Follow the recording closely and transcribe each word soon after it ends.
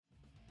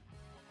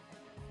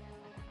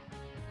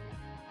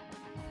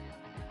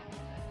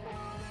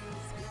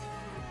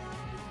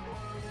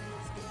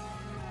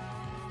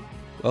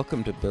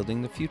Welcome to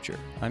Building the Future.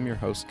 I'm your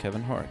host,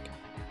 Kevin Horick.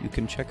 You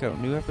can check out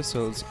new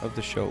episodes of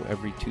the show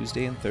every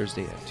Tuesday and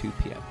Thursday at 2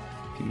 p.m.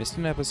 If you missed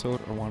an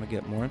episode or want to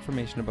get more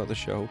information about the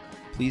show,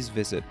 please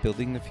visit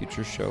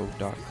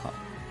buildingthefutureshow.com.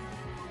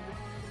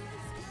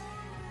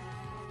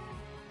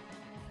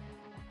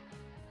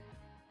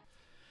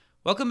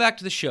 Welcome back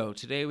to the show.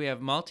 Today we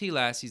have Malte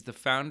Lass. He's the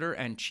founder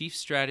and chief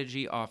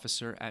strategy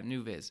officer at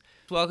NuViz.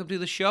 Welcome to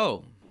the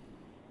show.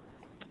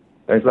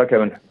 Thanks a lot,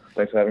 Kevin.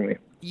 Thanks for having me.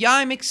 Yeah,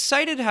 I'm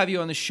excited to have you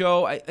on the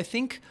show. I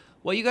think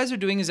what you guys are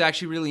doing is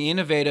actually really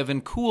innovative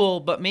and cool,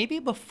 but maybe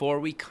before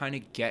we kind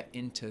of get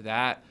into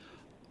that,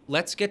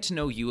 let's get to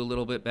know you a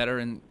little bit better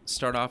and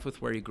start off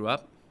with where you grew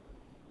up.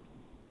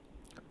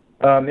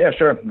 Yeah,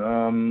 sure.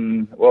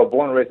 Well,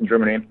 born and raised in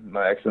Germany.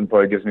 My accent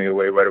probably gives me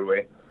away right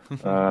away.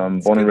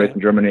 Born and raised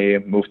in Germany,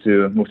 moved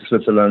to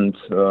Switzerland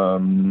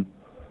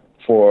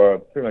for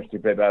pretty much to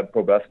play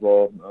pro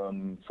basketball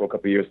for a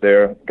couple of years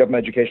there. Got my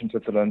education in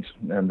Switzerland,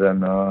 and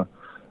then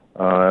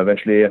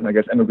eventually, I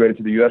guess, emigrated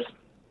to the U.S.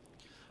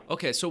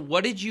 Okay, so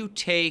what did you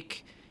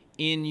take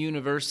in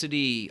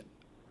university?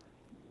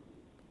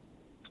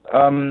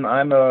 I'm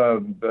a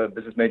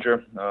business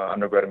major,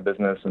 undergrad in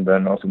business, and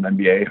then also an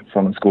MBA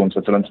from a school in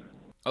Switzerland.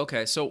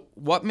 Okay, so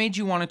what made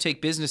you want to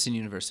take business in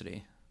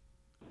university?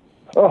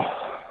 Oh,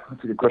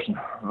 that's a good question.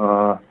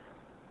 I'm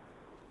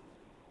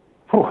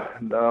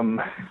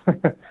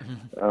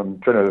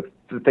trying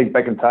to think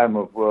back in time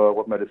of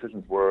what my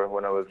decisions were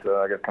when I was,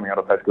 I guess, coming out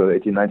of high school at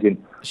 18, 19.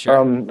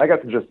 Sure. I guess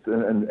just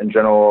in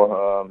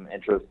general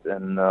interest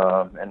in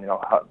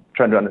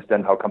trying to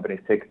understand how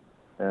companies tick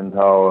and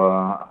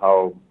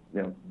how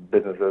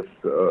businesses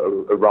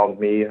around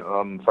me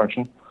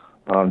function.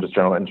 Just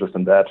general interest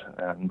in that,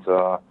 and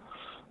so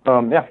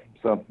I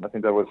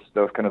think that was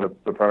kind of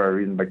the primary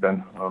reason back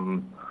then.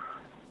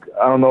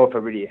 I don't know if I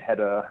really had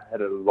a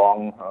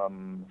long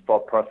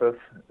thought process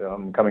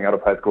coming out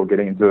of high school,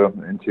 getting into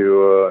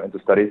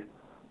studies.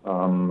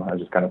 I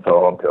just kind of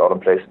fell out in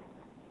place.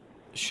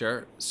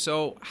 Sure.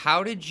 So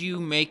how did you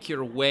make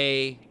your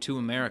way to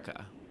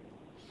America?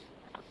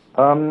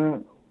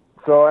 So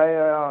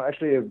I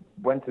actually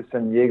went to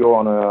San Diego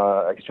on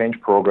an exchange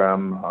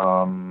program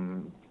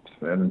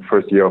in the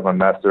first year of my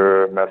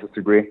master's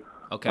degree.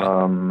 Okay.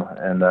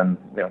 And then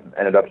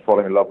ended up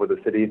falling in love with the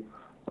city.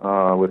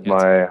 With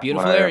my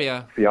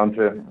area.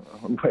 Fiance,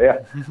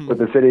 with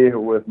the city,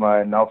 with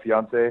my now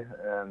fiance,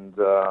 and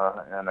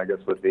I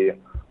guess with the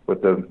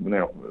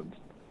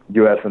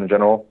U.S. in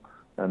general,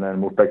 and then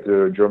moved back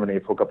to Germany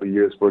for a couple of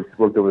years,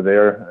 worked over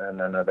there, and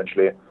then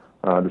eventually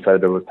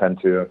decided it was time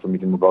for me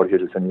to move out here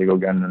to San Diego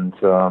again,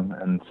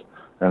 and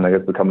I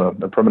guess become a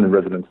permanent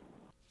resident.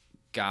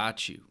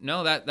 Got you.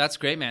 No, that's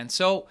great, man.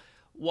 So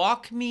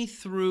walk me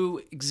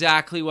through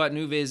exactly what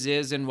NuViz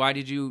is and why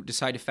did you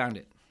decide to found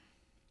it?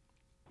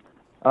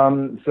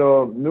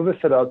 So NuViz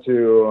set out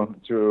to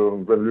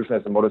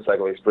revolutionize the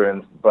motorcycle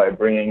experience by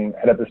bringing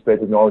head-up display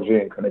technology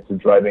and connected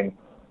driving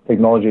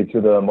technology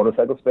to the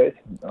motorcycle space.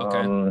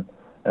 Okay.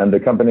 And the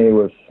company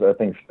was, I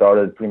think,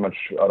 started pretty much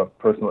out of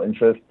personal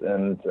interest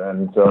and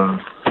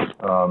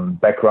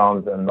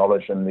background and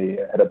knowledge in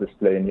the head-up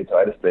display and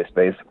near-eye display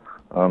space.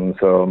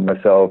 So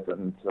myself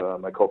and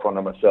my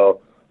co-founder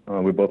Marcel,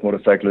 we're both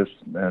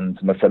motorcyclists,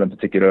 and Marcel in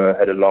particular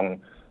had a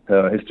long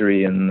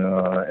history in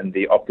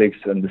the optics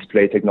and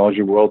display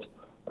technology world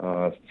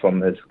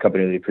from his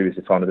company that he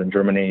previously founded in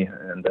Germany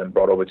and then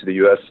brought over to the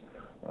U.S.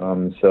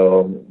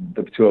 So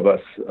the two of us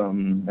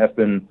have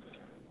been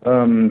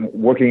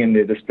working in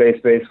the display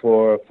space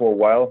for a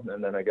while,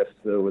 and then I guess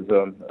there was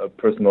a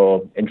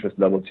personal interest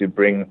level to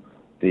bring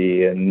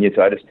the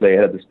near-eye display,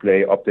 head-up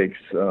display, optics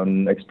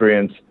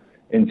experience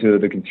into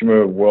the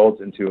consumer world,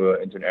 into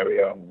an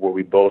area where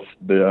we both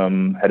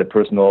had a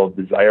personal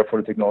desire for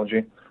the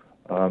technology.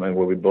 And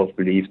where we both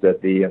believe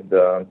that the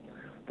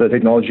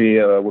technology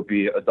would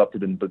be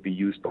adopted and would be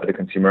used by the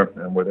consumer,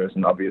 and where there's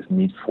an obvious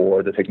need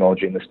for the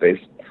technology in the space.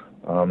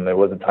 There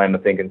was a time, I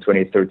think, in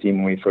 2013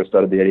 when we first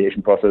started the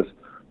ideation process,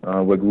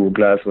 where Google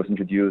Glass was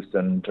introduced,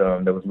 and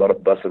there was a lot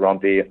of buzz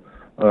around the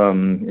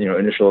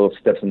initial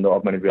steps in the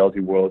augmented reality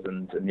world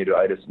and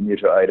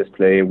near-eye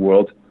display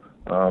world.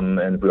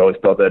 And we always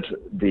thought that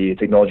the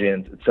technology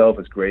in itself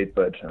is great,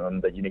 but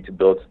that you need to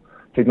build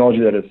technology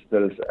that is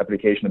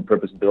application and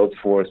purpose built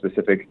for a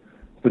specific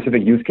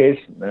use case,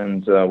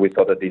 and we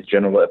thought that these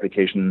general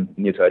application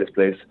near-eye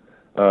displays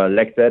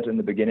lacked that in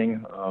the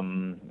beginning.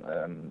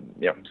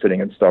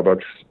 Sitting at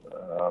Starbucks,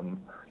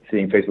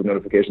 seeing Facebook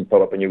notifications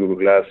pop up on your Google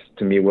Glass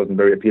to me wasn't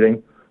very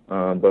appealing,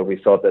 but we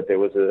thought that there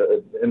was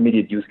an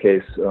immediate use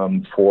case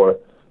for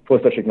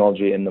such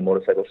technology in the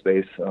motorcycle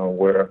space,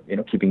 where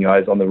keeping your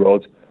eyes on the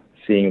road,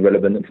 seeing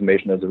relevant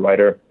information as a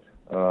rider,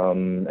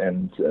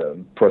 and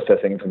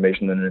processing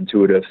information in an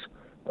intuitive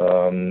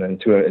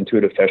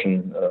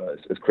fashion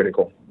is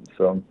critical.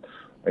 So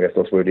I guess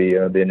those were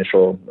the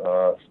initial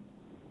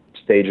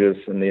stages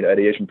in the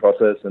ideation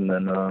process, and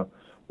then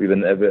we've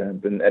been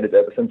at it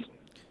ever since.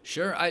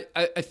 Sure.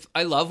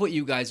 I love what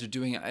you guys are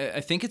doing.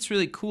 I think it's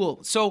really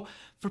cool. So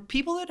for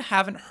people that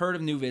haven't heard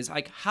of NuViz,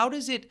 like, how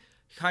does it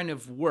kind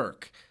of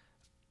work?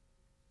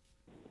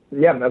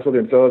 Yeah,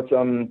 absolutely. So it's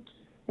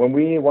when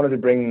we wanted to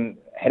bring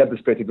head-up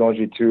display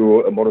technology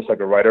to a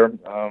motorcycle rider,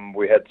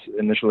 we had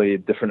initially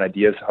different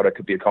ideas how that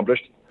could be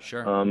accomplished.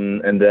 Sure.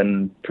 And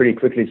then pretty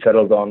quickly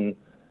settled on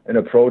an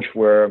approach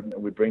where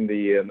we bring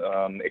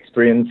the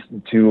experience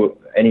to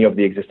any of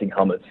the existing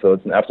helmets. So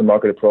it's an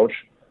aftermarket approach.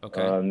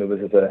 Okay.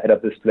 This is a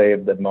head-up display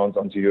that mounts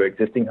onto your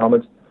existing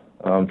helmet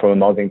from a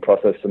mounting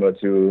process similar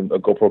to a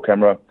GoPro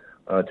camera,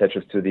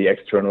 attaches to the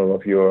external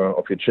of your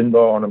chin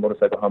bar on a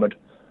motorcycle helmet,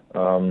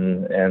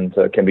 and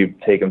can be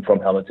taken from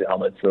helmet to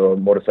helmet. So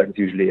motorcycles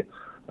usually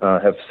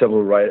have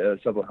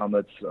several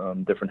helmets,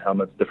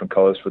 different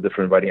colors for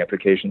different riding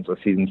applications or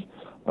seasons.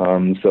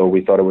 So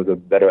we thought it was a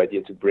better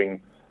idea to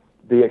bring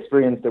the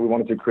experience that we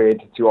wanted to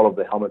create to all of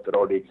the helmets that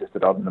already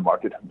existed out in the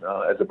market,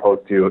 as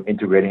opposed to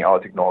integrating our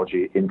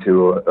technology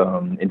into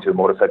a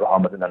motorcycle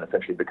helmet and then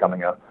essentially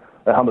becoming a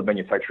helmet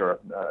manufacturer,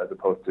 as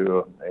opposed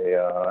to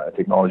a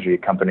technology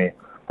company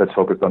that's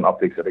focused on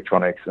optics,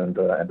 electronics, and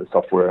the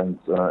software and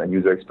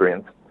user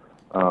experience.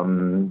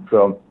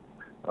 So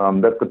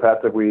that's the path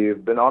that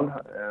we've been on,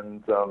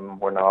 and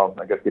we're now,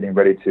 I guess, getting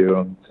ready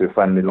to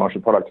finally launch the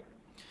product.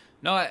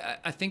 No,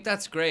 I think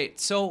that's great.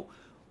 So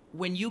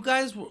when you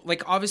guys,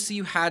 like, obviously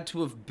you had to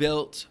have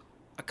built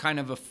a kind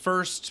of a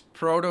first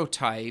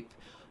prototype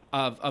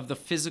of the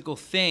physical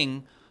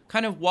thing.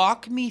 Kind of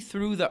walk me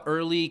through the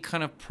early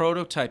kind of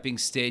prototyping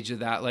stage of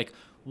that. Like,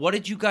 what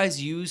did you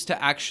guys use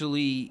to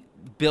actually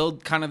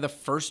build kind of the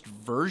first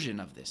version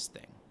of this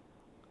thing?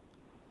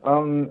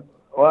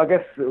 Well, I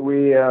guess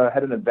we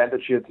had an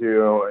advantage here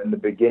too in the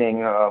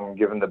beginning,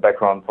 given the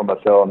background from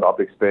Marcel in the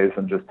optics space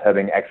and just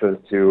having access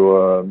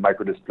to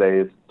micro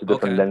displays, to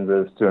different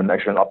lenses, to an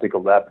actual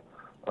optical lab.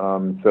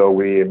 So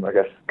we, I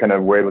guess, kind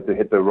of were able to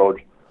hit the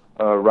road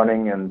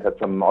running and had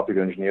some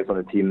optical engineers on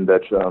the team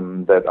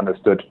that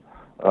understood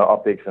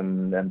optics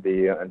and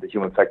the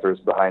human factors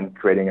behind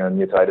creating a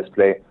near-eye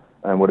display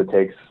and what it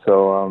takes.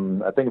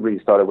 So I think it really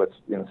started with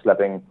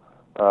slapping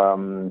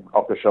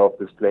off-the-shelf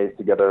displays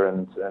together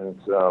and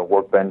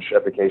workbench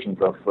applications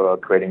of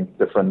creating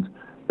different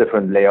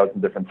layouts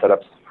and different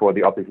setups for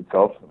the optics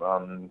itself.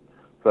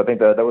 So I think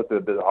that was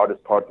the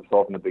hardest part to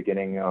solve in the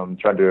beginning,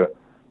 trying to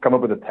come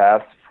up with a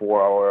path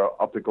for our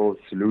optical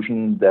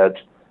solution that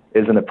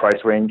is in a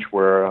price range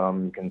where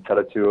you can sell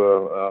it to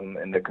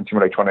in the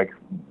consumer electronic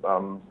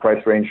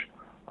price range,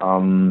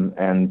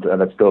 and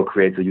that still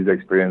creates a user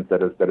experience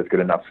that is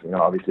good enough.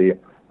 Obviously,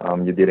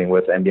 you're dealing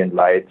with ambient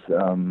light,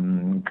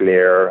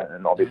 glare,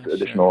 and all these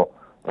additional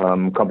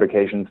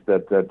complications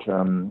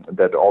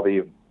that all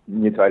the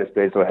near-eye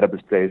displays or head-up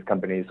displays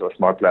companies or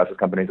smart glasses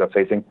companies are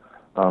facing.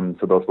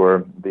 So those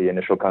were the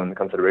initial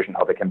consideration,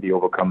 how they can be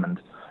overcome.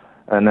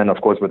 And then, of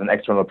course, with an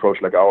external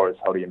approach like ours,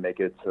 how do you make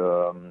it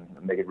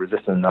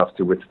resistant enough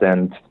to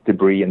withstand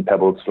debris and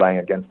pebbles flying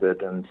against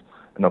it, and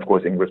of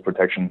course, ingress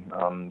protection.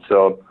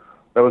 So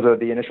that was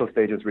the initial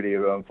stages, really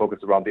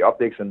focused around the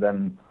optics. And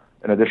then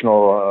an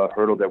additional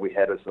hurdle that we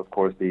had is, of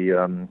course,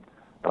 the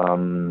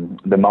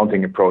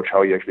mounting approach,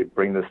 how you actually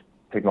bring this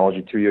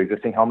technology to your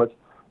existing helmet.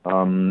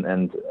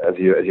 And as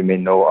you may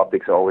know,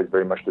 optics are always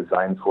very much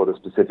designed for the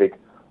specific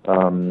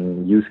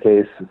use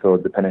case. So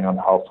depending on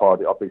how far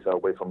the optics are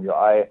away from your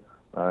eye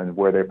and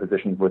where they're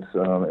positioned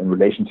in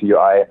relation to your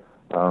eye,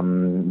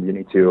 you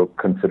need to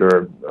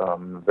consider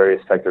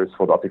various factors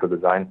for the optical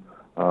design,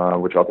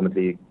 which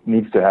ultimately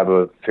needs to have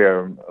a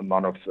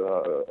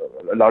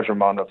larger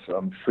amount of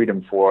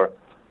freedom for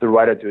the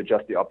rider to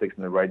adjust the optics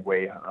in the right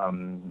way.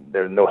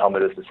 No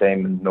helmet is the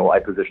same, and no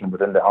eye position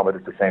within the helmet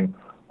is the same.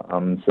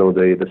 So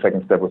the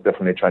second step was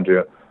definitely trying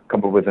to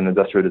come up with an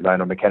industrial design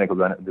or mechanical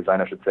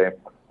design, I should say,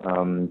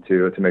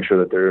 to make sure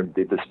that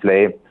the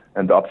display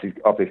and the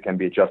optics can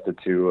be adjusted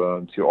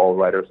to all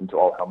riders and to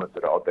all helmets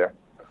that are out there.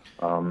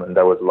 And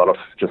that was a lot of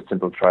just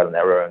simple trial and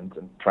error and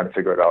trying to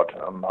figure it out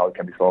how it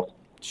can be solved.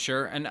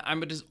 Sure. And I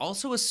would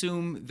also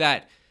assume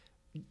that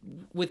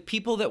with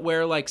people that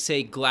wear, like,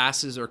 say,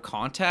 glasses or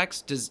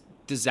contacts, does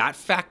that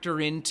factor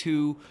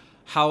into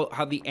how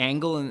the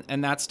angle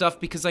and that stuff?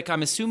 Because, like,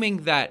 I'm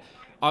assuming that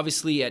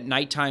obviously at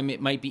nighttime it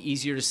might be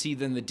easier to see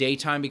than the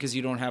daytime because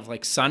you don't have,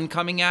 like, sun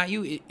coming at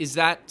you. Is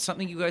that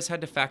something you guys had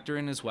to factor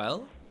in as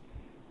well?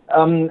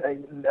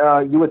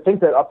 You would think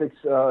that optics,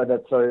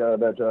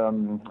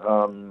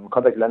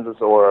 contact lenses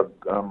or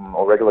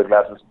regular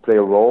glasses play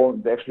a role.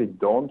 They actually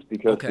don't,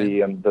 because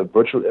the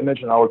virtual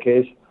image in our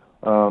case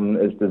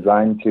is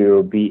designed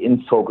to be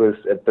in focus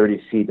at 30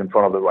 feet in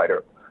front of the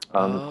rider.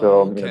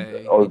 Although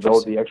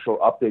the actual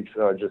optics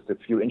are just a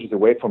few inches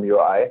away from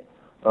your eye,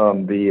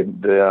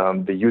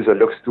 the user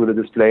looks through the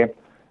display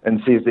and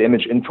sees the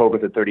image in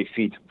focus at 30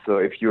 feet. So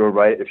if you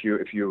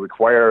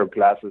require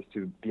glasses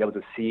to be able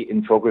to see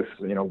in focus,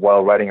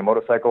 while riding a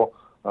motorcycle,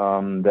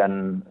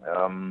 then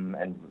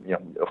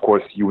of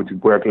course you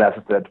would wear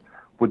glasses that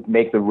would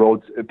make the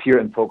roads appear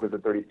in focus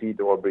at 30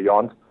 feet or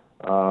beyond.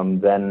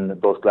 Then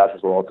those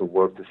glasses will also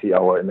work to see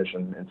our image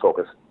in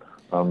focus.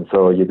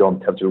 So you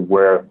don't have to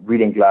wear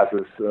reading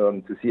glasses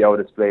to see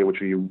our display, which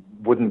you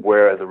wouldn't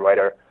wear as a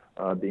rider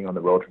being on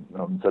the road.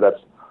 So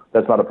that's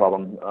that's not a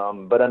problem.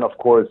 But then, of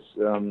course,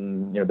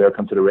 there are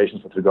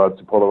considerations with regards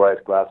to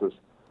polarized glasses,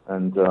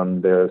 and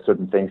there are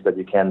certain things that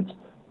you can't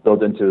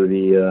build into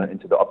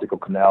the optical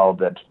canal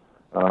that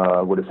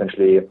would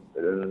essentially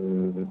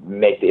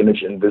make the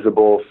image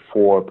invisible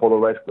for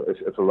polarized.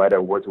 If a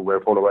writer were to wear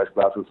polarized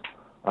glasses,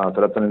 so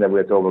that's something that we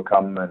have to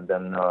overcome. And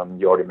then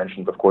you already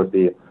mentioned, of course,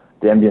 the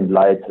ambient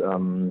light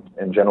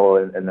in general,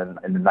 and then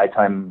in the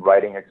nighttime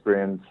writing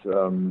experience,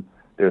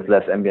 there's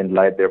less ambient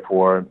light.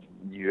 Therefore,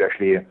 we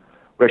actually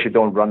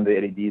don't run the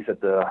LEDs at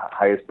the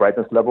highest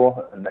brightness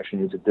level, and actually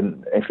need to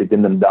dim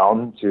them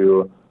down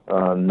to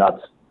not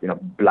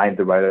blind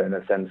the writer in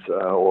a sense,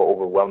 or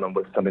overwhelm them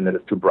with something that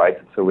is too bright.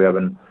 So we have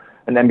an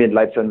ambient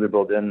light sensor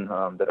built in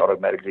that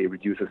automatically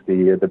reduces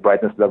the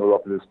brightness level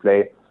of the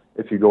display.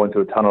 If you go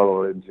into a tunnel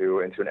or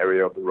into an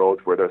area of the road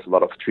where there's a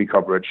lot of tree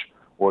coverage,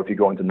 or if you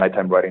go into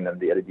nighttime writing, then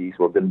the LEDs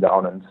will dim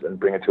down and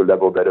bring it to a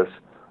level that is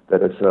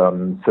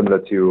similar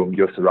to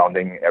your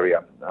surrounding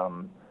area.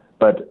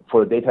 But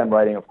for the daytime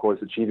writing, of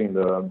course, achieving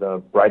the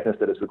brightness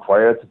that is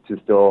required to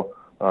still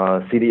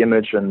see the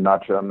image and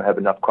not have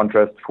enough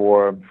contrast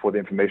for the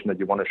information that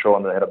you want to show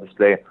on the head-up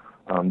display,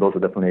 those are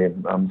definitely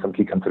some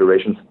key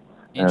considerations.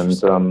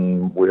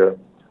 And we're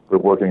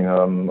working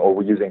or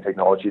we're using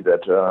technology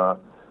that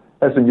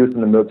has been used in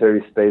the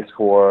military space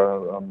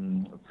for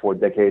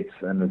decades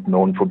and is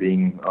known for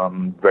being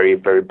very,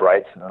 very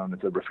bright.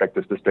 It's a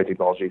reflective display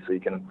technology, so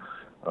you can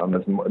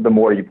the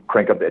more you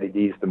crank up the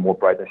LEDs, the more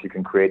brightness you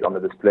can create on the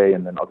display,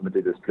 and then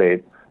ultimately the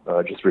display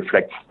just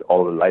reflects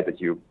all the light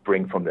that you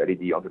bring from the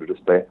LED onto the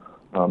display.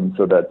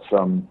 So that's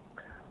a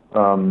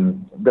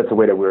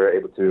way that we're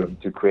able to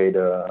create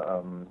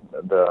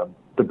the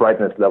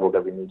brightness level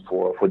that we need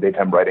for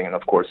daytime writing. And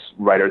of course,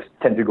 writers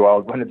tend to go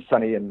out when it's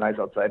sunny and nice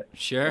outside.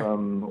 Sure.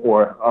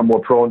 Or are more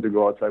prone to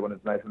go outside when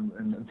it's nice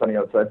and sunny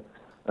outside.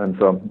 And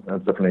so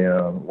that's definitely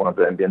one of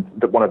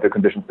the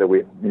conditions that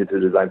we needed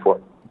to design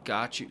for.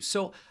 Got you.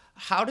 So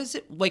how does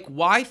it,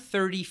 why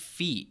 30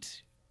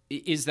 feet?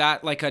 Is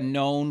that like a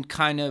known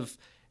kind of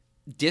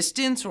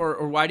distance,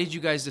 or why did you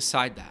guys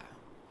decide that?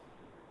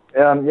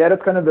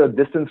 That's kind of the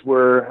distance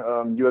where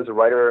you as a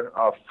writer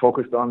are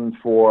focused on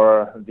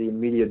for the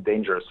immediate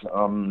dangers.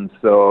 If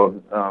there's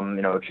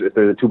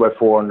a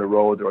 2x4 on the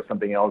road or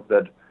something else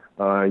that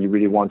you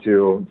really want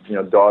to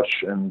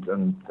dodge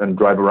and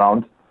drive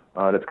around,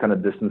 that's kind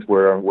of distance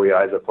where your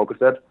eyes are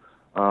focused at.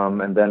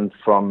 And then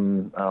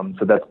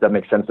so that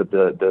makes sense that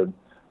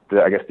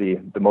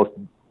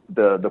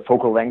the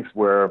focal length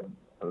where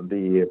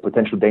the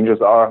potential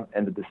dangers are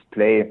and the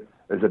display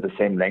is at the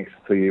same length.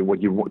 So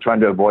what you're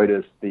trying to avoid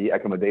is the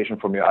accommodation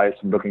from your eyes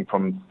from looking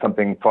from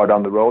something far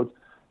down the road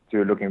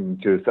to looking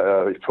to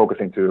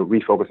refocusing to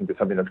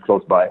something that's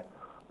close by.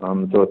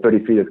 So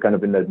 30 feet is kind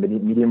of in that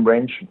medium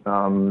range,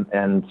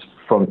 and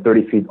from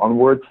 30 feet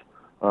onwards,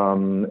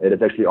 it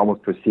is actually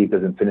almost perceived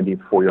as infinity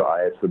for your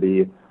eyes. So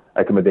the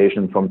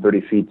accommodation from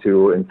 30 feet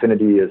to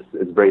infinity is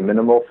very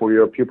minimal for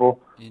your pupil,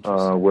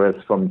 whereas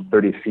from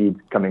 30 feet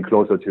coming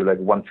closer to like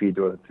 1 feet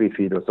or 3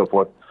 feet or so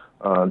forth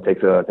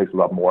takes a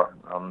lot more.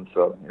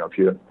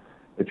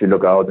 If you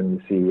look out and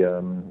you see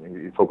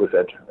you focus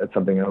at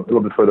something a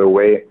little bit further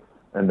away,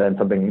 and then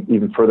something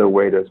even further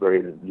away, there's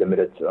very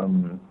limited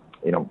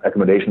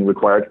accommodation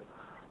required.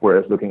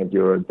 Whereas looking at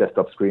your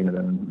desktop screen and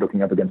then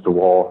looking up against the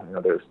wall,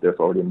 there's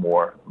already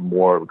more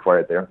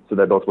required there. So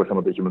that those were some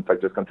of the human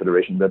factors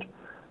consideration that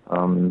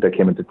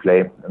came into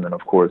play, and then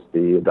of course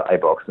the eye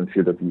box and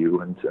field of view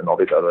and all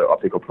these other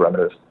optical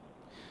parameters.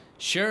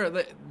 Sure.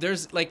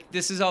 There's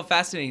this is all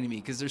fascinating to me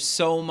because there's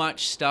so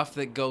much stuff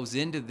that goes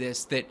into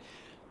this that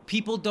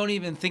people don't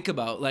even think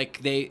about.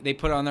 Like they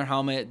put on their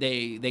helmet,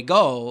 they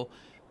go,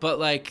 but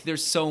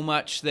there's so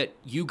much that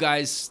you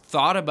guys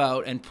thought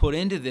about and put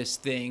into this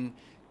thing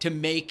to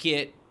make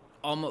it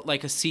almost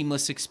like a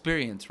seamless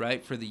experience,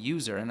 right, for the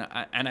user, and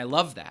I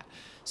love that.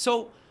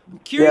 So I'm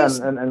curious.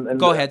 Yeah, and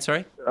go ahead.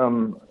 Sorry. I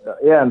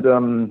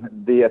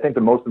think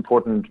the most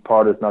important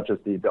part is not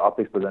just the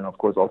optics, but then of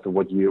course also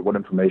what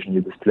information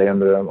you display on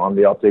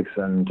the optics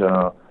and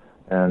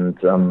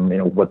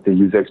what the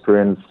user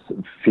experience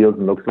feels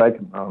and looks like.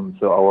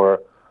 So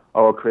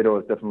our credo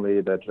is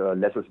definitely that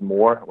less is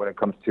more when it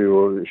comes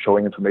to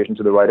showing information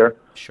to the writer.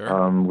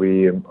 Sure.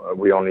 We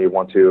only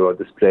want to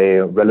display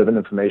relevant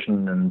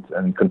information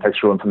and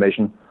contextual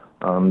information.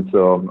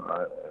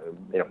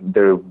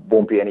 There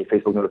won't be any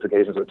Facebook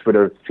notifications or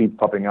Twitter feed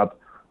popping up.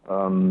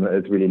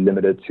 It's really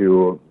limited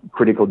to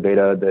critical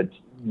data that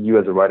you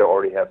as a writer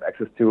already have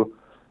access to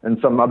in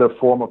some other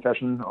form or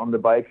fashion on the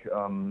bike,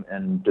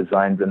 and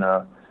designed in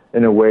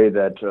a way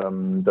that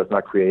does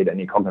not create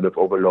any cognitive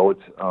overload,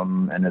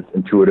 and it's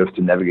intuitive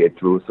to navigate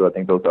through. So I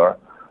think those are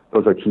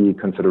key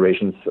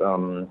considerations.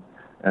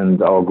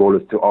 And our goal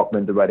is to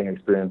augment the writing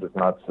experience, if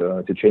not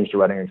to change the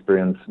writing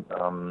experience,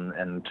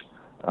 and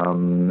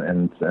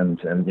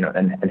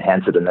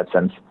enhance it in that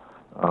sense.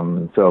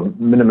 So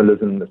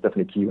minimalism is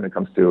definitely key when it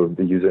comes to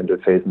the user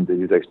interface and the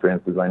user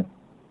experience design.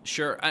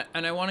 Sure,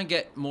 and I want to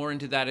get more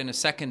into that in a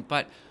second,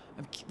 but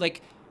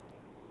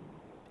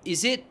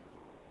is it,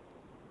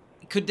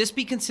 could this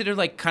be considered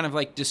like kind of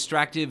like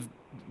distractive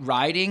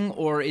riding,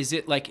 or is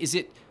it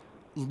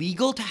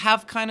legal to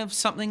have kind of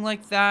something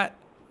like that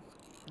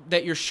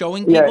you're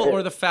showing people,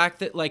 or the fact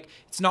that like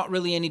it's not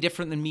really any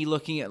different than me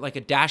looking at like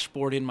a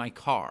dashboard in my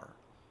car?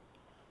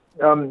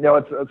 No,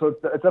 it's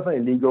definitely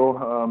legal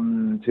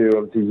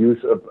to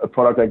use a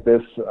product like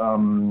this,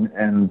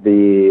 and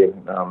there's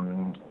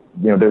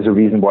a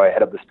reason why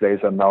head-up displays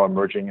are now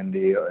emerging in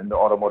the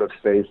automotive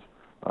space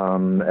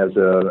as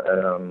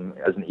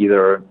an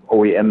either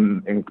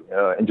OEM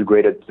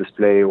integrated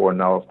display, or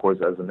now of course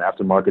as an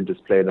aftermarket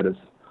display that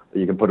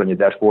you can put on your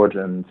dashboard,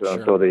 and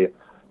so the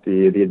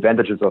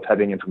advantages of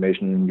having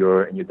information in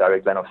your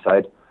direct line of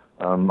sight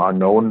are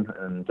known,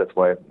 and that's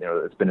why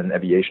it's been in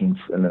aviation,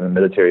 in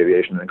military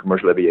aviation, and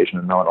commercial aviation,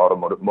 and now in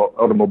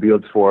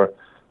automobiles for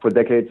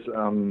decades,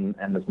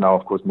 and it's now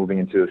of course moving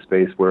into a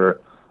space where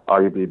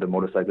arguably the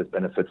motorcyclist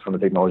benefits from the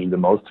technology the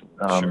most.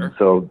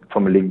 So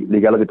from a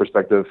legality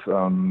perspective,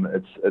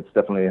 it's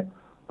definitely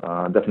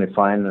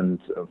fine, and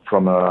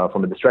from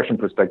a distraction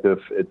perspective,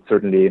 it's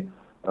certainly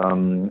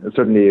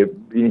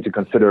you need to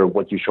consider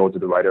what you show to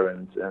the rider,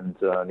 and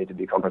need to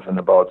be cognizant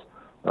about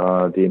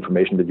the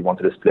information that you want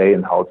to display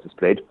and how it's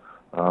displayed.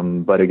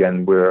 But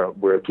again,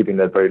 we're keeping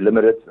that very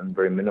limited and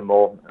very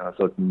minimal.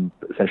 So it's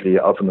essentially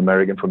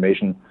alphanumeric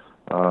information,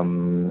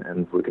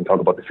 and we can talk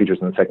about the features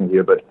in a second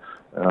here. But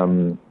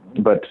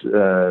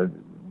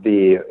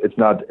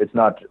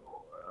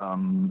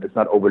it's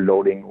not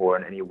overloading or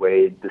in any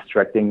way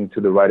distracting to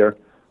the rider.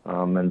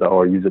 And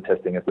our user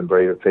testing has been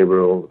very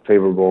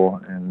favorable,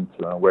 and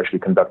we're actually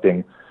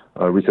conducting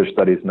research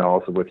studies now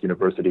also with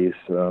universities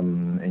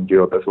in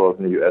Europe as well as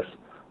in the US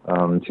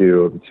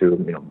to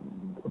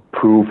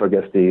prove, I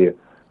guess, the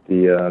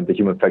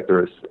human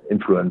factor's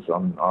influence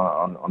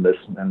on this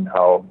and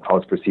how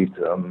it's perceived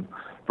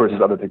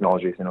versus other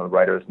technologies.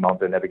 Riders mount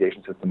their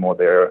navigation system or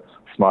their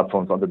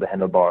smartphones onto the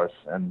handlebars,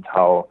 and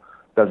how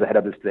does the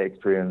head-up display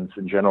experience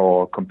in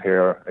general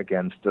compare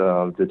against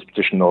the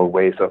traditional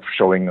ways of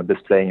showing or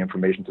displaying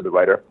information to the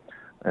rider?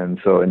 And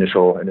so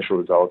initial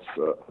results,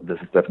 this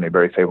is definitely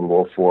very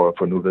favorable for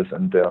Nuvis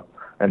and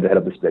the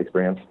head-up display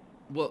experience.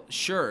 Well,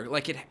 sure.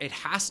 Like it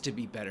has to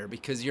be better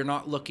because you're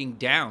not looking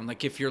down.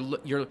 Like if you're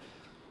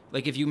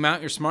like if you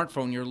mount your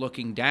smartphone, you're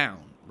looking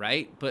down,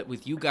 right? But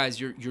with you guys,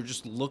 you're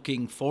just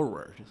looking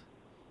forward,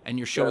 and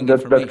you're showing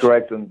information. That's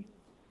correct. And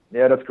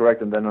yeah, that's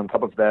correct. And then on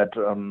top of that,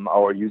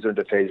 our user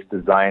interface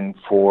designed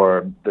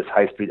for this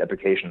high-speed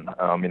application.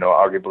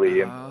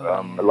 Arguably,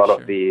 a lot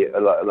of the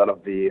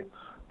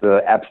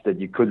apps that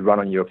you could run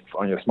on your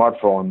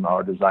smartphone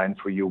are designed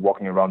for you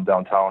walking around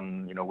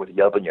downtown, with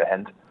Yelp in your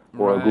hand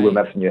or Google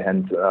Maps in your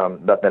hand.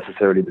 Not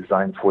necessarily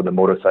designed for the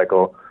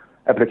motorcycle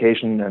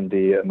application and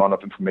the amount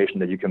of information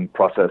that you can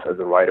process as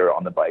a rider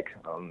on the bike.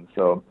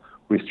 So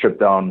we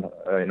stripped down.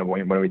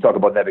 When we talk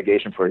about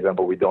navigation, for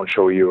example, we don't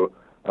show you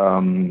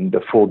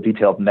the full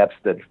detailed maps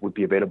that would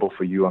be available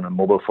for you on a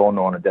mobile phone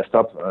or on a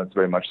desktop. It's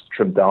very much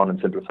trimmed down and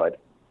simplified.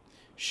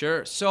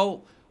 Sure.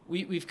 So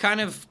we've kind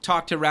of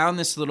talked around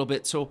this a little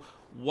bit. So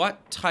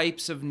what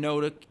types of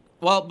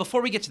well,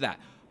 before we get to that,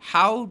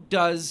 how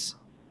does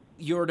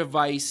your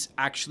device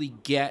actually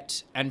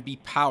get and be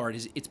powered?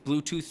 It's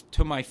Bluetooth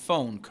to my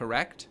phone,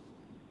 correct?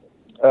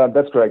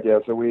 That's correct, yeah.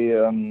 So we,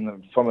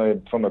 from a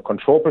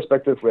control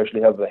perspective, we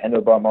actually have a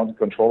handlebar mounted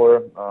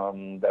controller.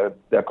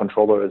 That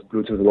controller is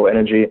Bluetooth Low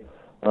Energy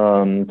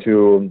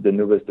to the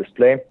Nuvis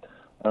display.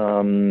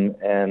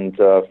 And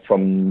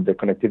from the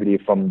connectivity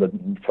from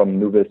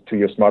Nuvis to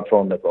your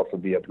smartphone, that's also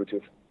via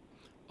Bluetooth.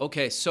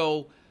 Okay,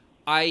 so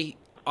I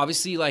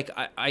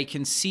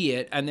can see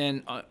it, and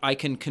then I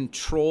can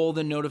control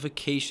the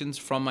notifications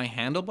from my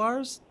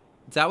handlebars?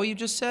 Is that what you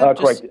just said?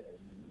 Correct.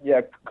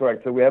 Yeah,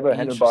 correct. So we have a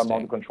handlebar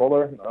mounted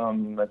controller.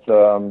 It's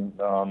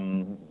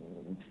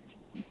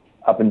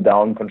up and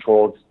down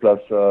controls plus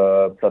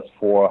 4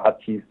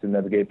 hotkeys to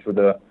navigate through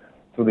the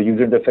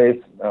user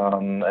interface.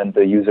 And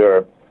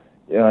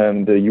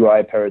the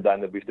UI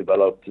paradigm that we've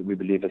developed, we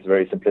believe, is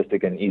very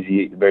simplistic and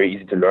very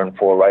easy to learn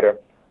for a rider.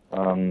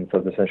 So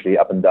it's essentially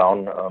up and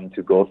down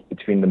to go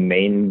between the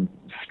main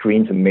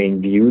screens and main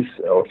views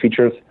or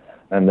features.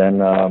 And then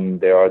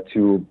there are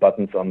 2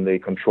 buttons on the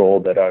control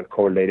that are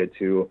correlated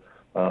to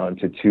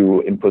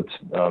 2 input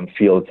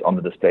fields on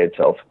the display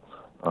itself.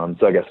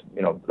 So I guess,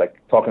 like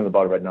talking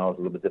about it right now is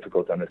a little bit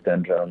difficult to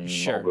understand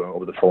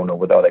over the phone or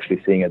without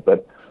actually seeing it,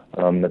 but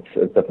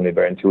it's definitely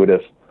very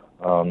intuitive.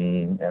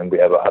 And we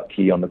have a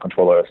hotkey on the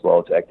controller as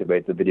well to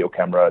activate the video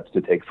camera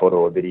to take photo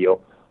or video.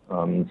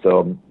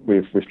 So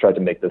we've tried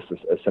to make this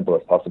as simple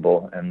as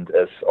possible and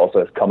as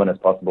common as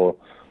possible.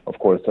 Of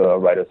course,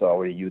 riders are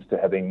already used to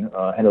having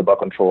handlebar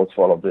controls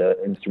for all of the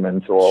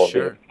instruments or all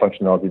the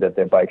functionality that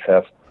their bikes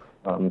have.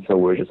 So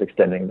we're just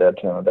extending that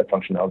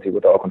functionality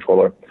with our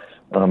controller.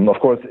 Of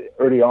course,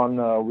 early on,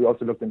 we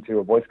also looked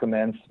into voice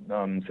commands,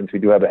 since we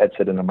do have a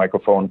headset and a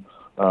microphone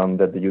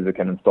that the user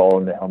can install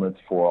in the helmet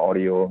for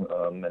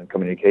audio and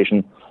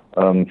communication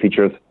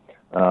features.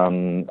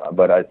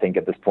 But I think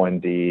at this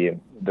point, the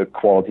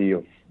quality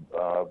of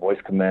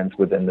voice commands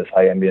within this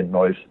high ambient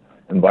noise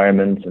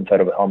environment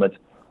inside of a helmet.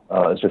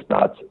 It's just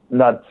not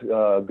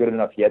good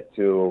enough yet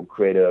to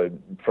create a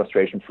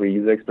frustration-free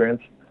user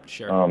experience.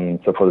 Sure.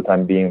 So for the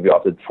time being, we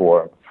opted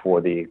for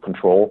the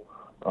control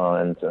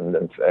and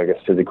I guess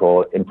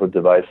physical input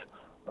device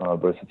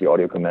versus the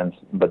audio commands.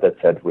 But that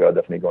said, we are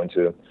definitely going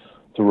to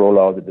roll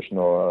out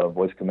additional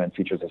voice command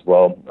features as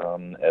well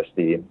as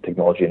the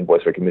technology and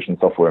voice recognition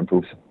software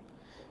improves.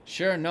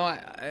 Sure. No,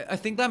 I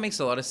think that makes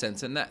a lot of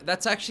sense. And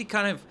that's actually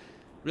kind of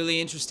really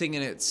interesting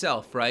in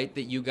itself, right?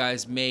 That you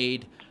guys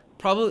made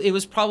it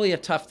was probably a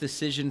tough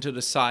decision to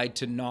decide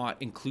to not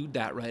include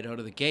that right out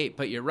of the gate.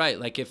 But you're right.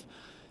 Like if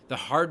the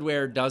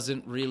hardware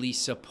doesn't really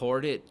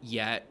support it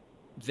yet,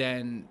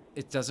 then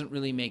it doesn't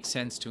really make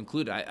sense to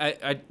include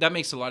it. That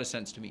makes a lot of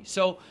sense to me.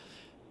 So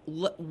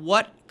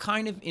what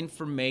kind of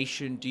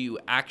information do you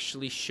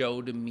actually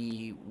show to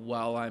me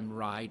while I'm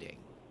riding?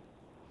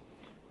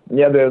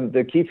 Yeah,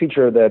 the key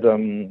feature that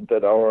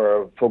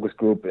our focus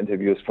group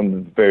interviews from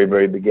the very,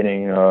 very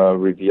beginning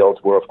revealed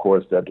were, of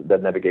course,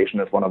 that navigation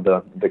is one of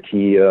the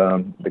key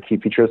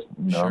features.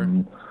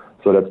 Sure.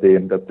 So that's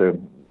the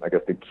I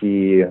guess the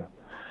key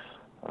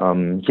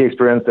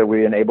experience that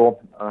we enable,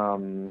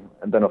 and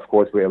then of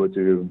course we're able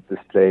to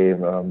display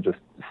just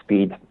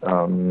speed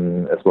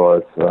as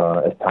well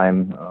as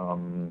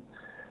time.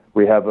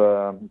 We have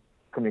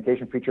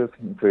communication features,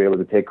 so you're able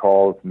to take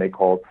calls, make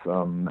calls,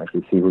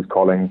 actually see who's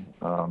calling.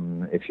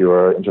 If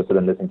you're interested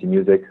in listening to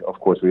music, of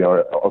course, we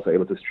are also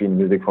able to stream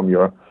music from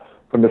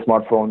the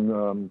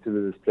smartphone to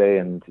the display,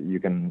 and you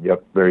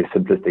have very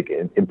simplistic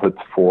input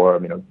for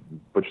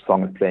which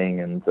song is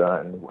playing and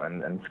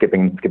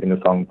skipping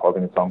the song,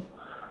 pausing the song.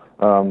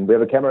 We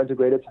have a camera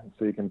integrated,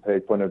 so you can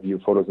take point of view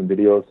photos and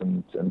videos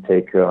and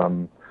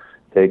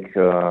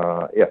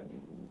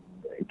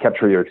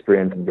capture your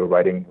experience and your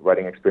writing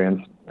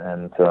experience.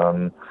 And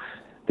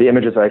the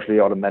images are actually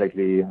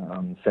automatically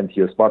sent to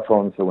your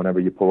smartphone. So whenever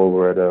you pull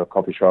over at a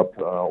coffee shop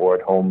or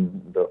at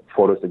home, the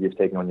photos that you've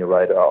taken on your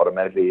ride are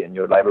automatically in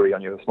your library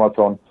on your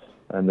smartphone.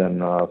 And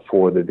then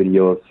for the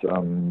videos,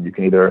 you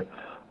can either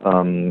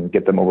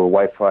get them over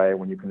Wi-Fi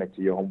when you connect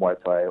to your home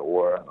Wi-Fi,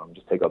 or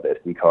just take out the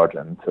SD card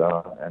and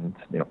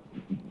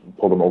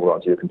pull them over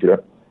onto your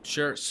computer.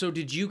 Sure. So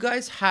did you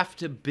guys have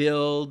to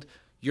build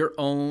your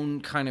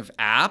own kind of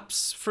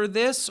apps for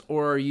this,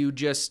 or are you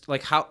just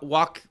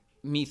walk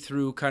me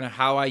through kind of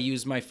how I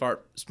use my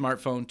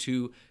smartphone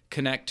to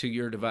connect to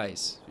your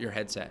device, your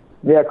headset?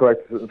 Yeah,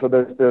 correct. So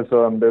there's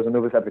a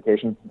Nubis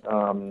application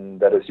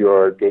that is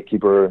your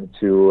gatekeeper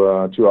to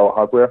our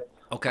hardware.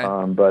 Okay.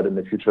 But in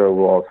the future,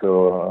 we'll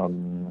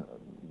also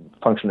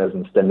function as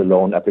a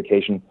standalone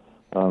application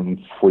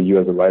for you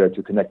as a rider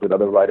to connect with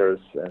other riders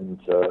and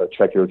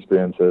track your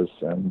experiences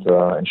and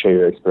share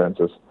your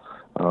experiences.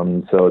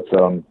 So it's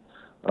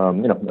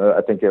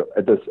I think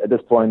at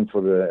this point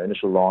for the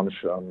initial launch,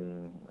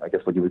 I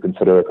guess what you would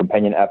consider a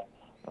companion app,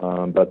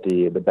 but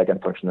the backend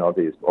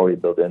functionality is already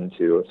built in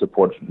to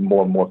support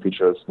more and more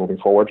features moving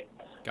forward.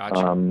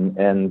 Gotcha.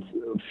 And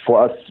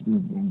for us,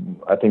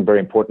 I think very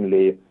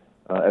importantly,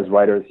 as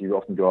riders, you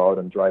often go out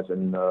and drive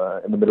in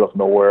the middle of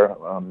nowhere,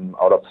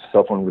 out of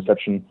cell phone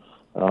reception.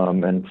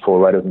 And for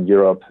riders in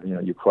Europe,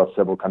 you cross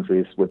several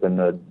countries within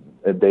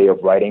a day of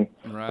riding,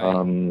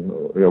 right.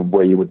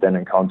 Where you would then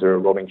encounter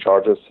roaming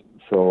charges.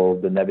 So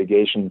the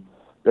navigation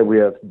that we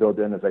have built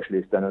in is actually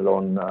a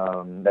standalone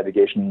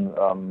navigation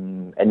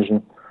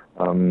engine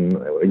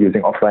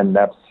using offline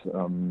maps.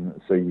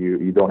 So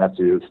you don't have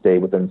to stay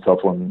within cell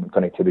phone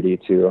connectivity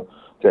to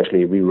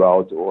actually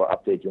reroute or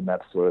update your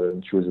maps or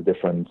choose a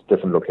different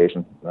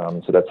location.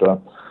 So that's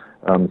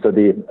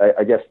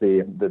I guess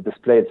the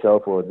display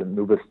itself, or the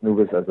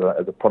Nubis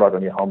as a product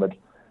on your helmet,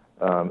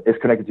 is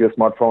connected to your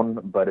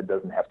smartphone, but it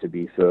doesn't have to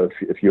be. So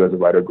if you as a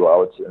rider go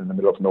out in the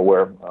middle of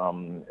nowhere,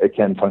 it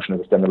can function as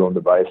a standalone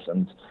device.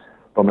 And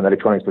from an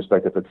electronics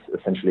perspective, it's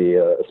essentially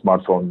a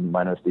smartphone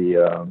minus the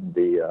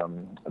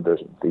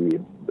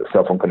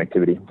cell phone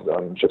connectivity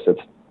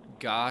chipsets.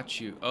 Got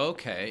you.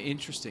 Okay,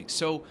 interesting.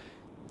 So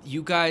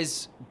you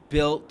guys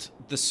built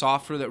the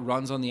software that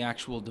runs on the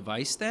actual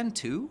device then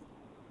too?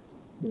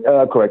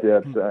 Correct.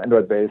 Yeah, it's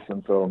Android based,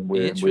 and so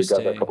we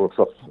got a couple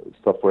of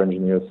software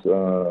engineers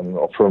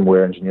or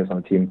firmware engineers on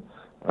the team.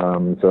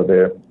 So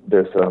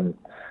there's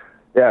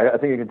I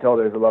think you can tell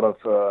there's a lot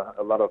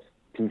of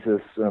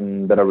pieces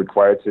that are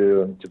required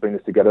to bring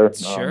this together.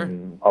 Sure.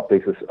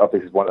 Optics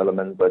is one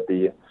element, but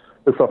the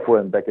software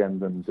and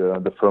backend and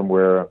the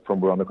firmware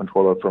on the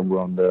controller,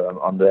 firmware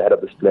on the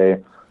head-up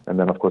display, and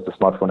then of course the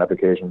smartphone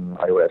application,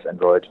 iOS,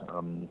 Android.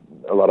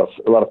 A lot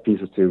of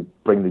pieces to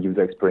bring the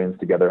user experience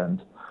together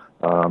and.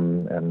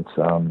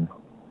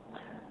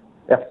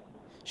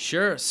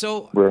 Sure.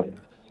 So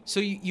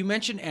you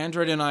mentioned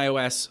Android and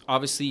iOS.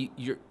 Obviously,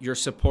 you're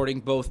supporting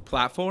both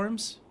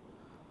platforms.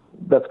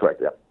 That's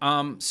correct. Yeah.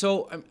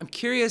 So I'm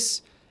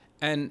curious,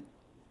 and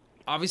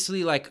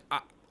obviously,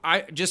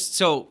 I just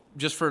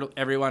for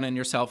everyone and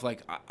yourself,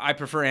 I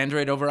prefer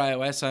Android over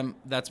iOS.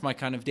 That's my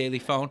kind of daily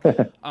phone.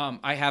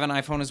 I have an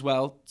iPhone as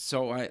well,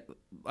 so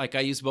I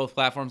use both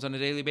platforms on a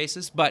daily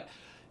basis. But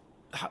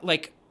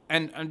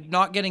and I'm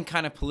not getting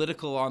kind of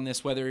political on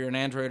this, whether you're an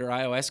Android or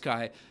iOS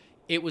guy.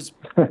 It was,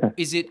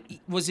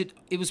 it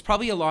was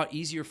probably a lot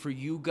easier for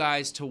you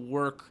guys to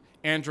work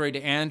Android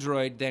to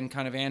Android than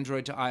kind of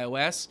Android to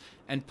iOS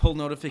and pull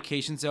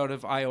notifications out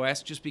of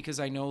iOS, just because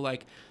I know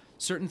like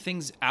certain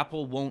things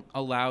Apple won't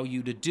allow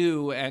you to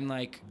do. And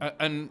like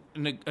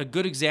a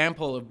good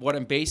example of what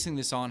I'm basing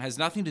this on has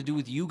nothing to do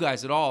with you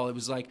guys at all. It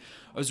was like,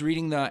 I was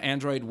reading the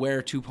Android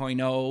Wear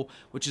 2.0,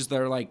 which is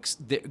their like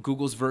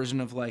Google's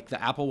version of like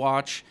the Apple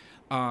Watch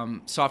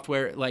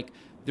software. Like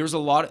there's a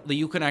lot that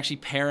you can actually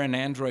pair an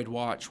Android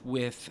watch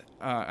with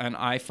an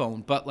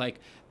iPhone, but like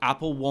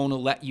Apple won't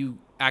let you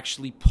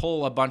actually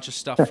pull a bunch of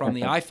stuff from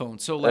the iPhone.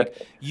 So like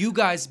you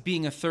guys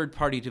being a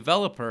third-party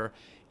developer,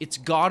 it's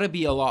got to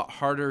be a lot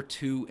harder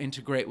to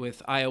integrate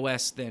with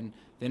iOS than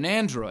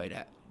Android.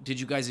 Did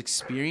you guys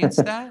experience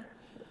that?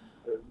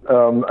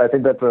 I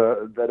think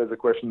that is a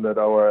question that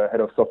our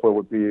head of software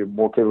would be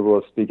more capable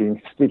of speaking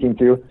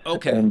to.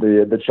 Okay. And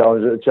the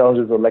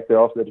challenges or lack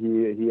thereof that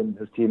he and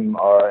his team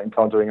are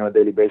encountering on a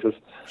daily basis.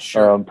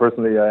 Sure.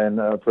 Personally, I'm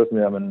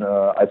an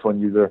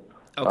iPhone user.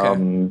 Okay.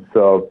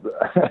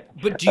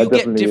 But do you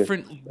get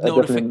different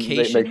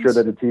notifications? Make sure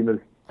that the team is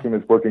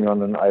working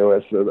on an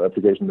iOS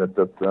application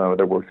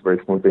that works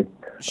very smoothly.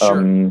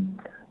 Sure.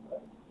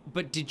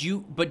 But do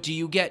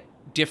you get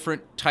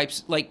different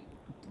types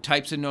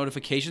of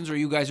notifications, or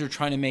you guys are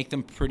trying to make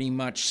them pretty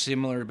much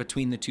similar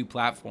between the two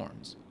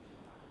platforms?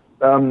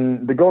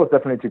 The goal is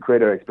definitely to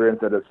create an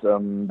experience that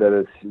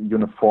is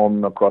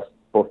uniform across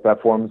both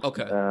platforms.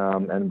 Okay.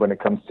 And when it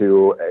comes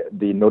to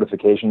the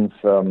notifications,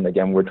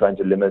 again, we're trying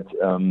to limit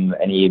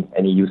any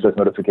useless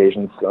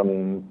notifications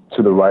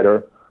to the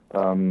writer.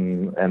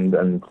 And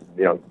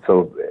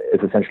so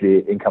it's essentially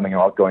incoming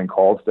and outgoing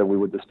calls that we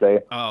would display.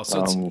 Oh,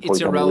 so it's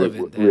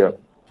irrelevant.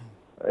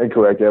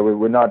 Incorrect. Yeah,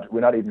 we're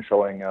not even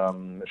showing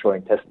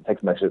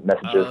text messages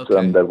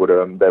that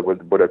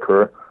would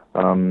occur.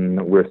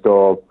 We're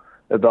still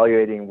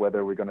evaluating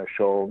whether we're going to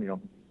show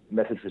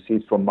message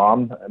receipts from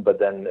mom, but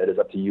then it is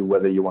up to you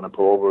whether you want to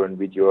pull over and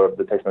read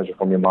the text message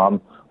from your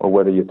mom, or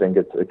whether you think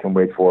it can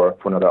wait for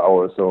another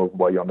hour or so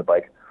while you're on the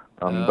bike.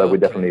 But we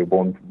definitely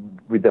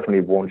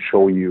won't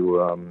show you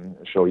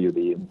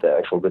the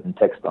actual written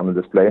text on the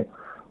display.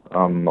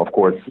 Of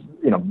course,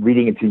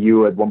 reading it to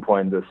you at one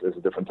point is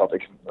a different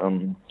topic.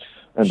 And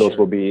those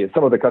will be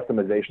some of the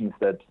customizations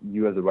that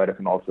you as a writer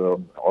can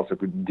also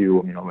could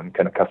do, and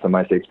kind of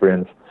customize the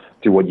experience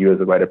to what you as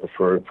a writer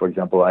prefer. For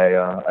example,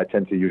 I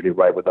tend to usually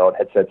write without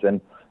headsets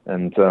in,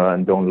 and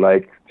don't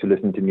like to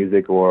listen to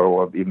music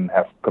or even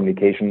have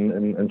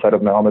communication inside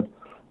of my helmet.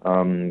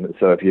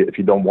 So if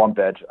you don't want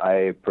that,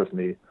 I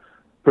personally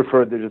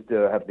prefer to just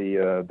have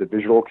the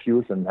visual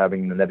cues and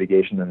having the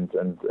navigation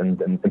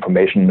and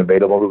information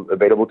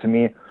available to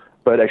me,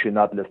 but actually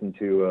not listen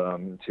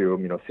to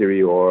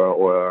Siri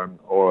or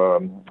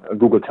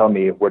Google tell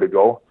me where to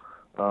go.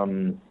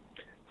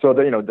 So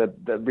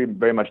that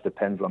very much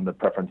depends on the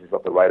preferences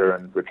of the writer,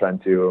 and we're trying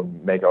to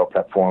make our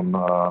platform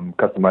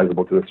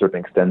customizable to a certain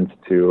extent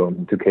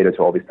to cater to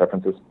all these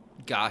preferences.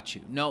 Got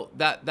you. No,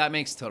 that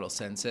makes total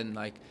sense. And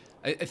like,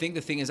 I think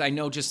the thing is, I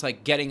know just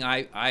like getting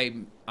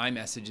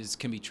iMessages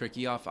can be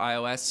tricky off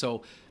iOS.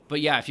 So,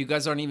 but yeah, if you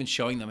guys aren't even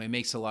showing them, it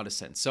makes a lot of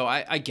sense. So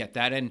I get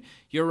that. And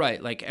you're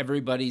right. Like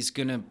everybody's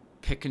going to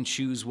pick and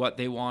choose what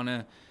they want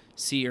to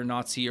see or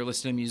not see, or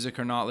listen to music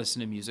or not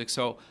listen to music.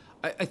 So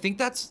I think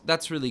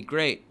that's really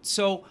great.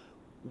 So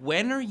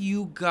when are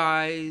you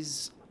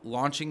guys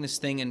launching this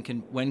thing,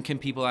 and when can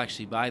people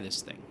actually buy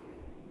this thing?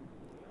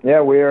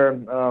 Yeah, we're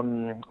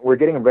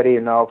getting ready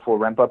now for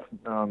ramp up.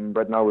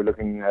 Right now, we're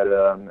looking at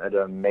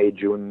a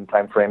May-June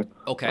timeframe.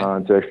 Okay.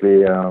 To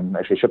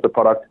actually ship the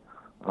product.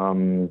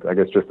 I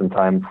guess just in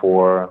time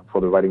for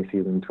the writing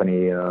season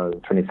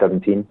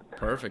 2017.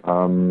 Perfect.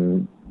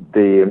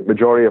 The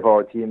majority of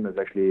our team is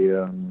actually,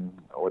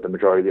 or the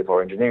majority of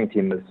our engineering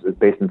team is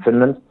based in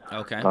Finland.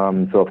 Okay.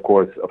 So of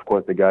course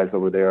the guys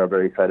over there are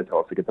very excited to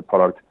also get the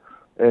product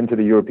into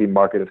the European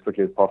market as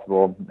quickly as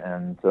possible,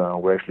 and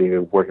we're actually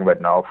working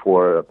right now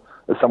for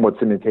a somewhat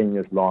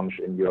simultaneous launch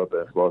in Europe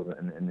as well as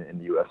in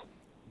the US.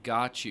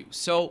 Got you.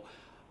 So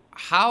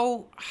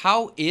how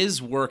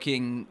is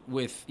working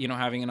with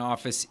having an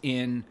office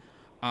in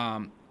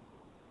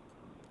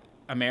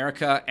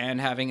America and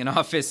having an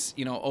office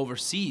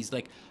overseas?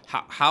 Like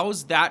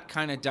how's that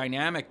kind of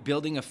dynamic,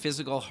 building a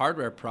physical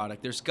hardware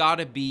product? There's got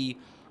to be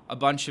a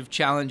bunch of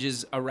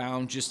challenges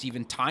around just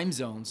even time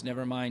zones,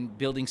 never mind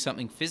building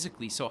something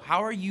physically. So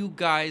how are you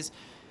guys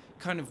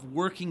kind of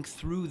working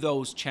through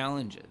those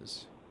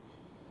challenges?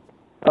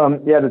 The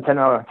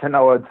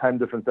 10-hour time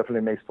difference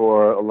definitely makes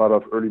for a lot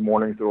of early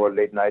mornings or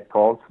late night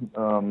calls.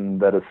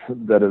 That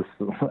is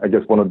I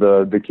guess one of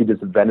the key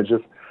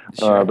disadvantages.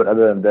 Sure. But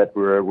other than that,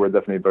 we're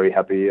definitely very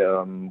happy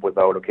with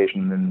our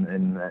location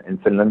in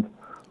Finland.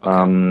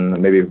 Okay.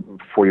 Maybe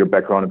for your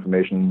background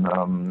information,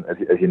 as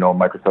you know,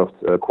 Microsoft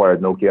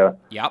acquired Nokia.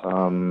 Yep.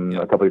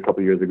 A couple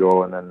of years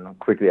ago, and then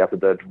quickly after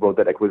that wrote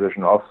that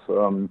acquisition off.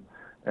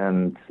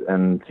 and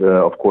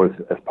of course,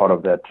 as part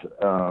of that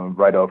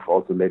write-off,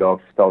 also laid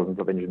off thousands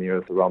of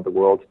engineers around the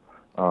world.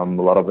 A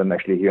lot of them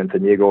actually here in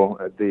San Diego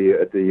at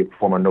the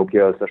former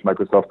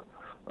Nokia/Microsoft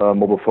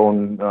mobile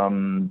phone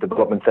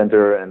development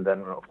center, and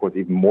then of course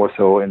even more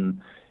so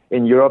in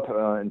Europe,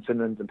 in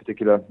Finland in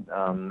particular.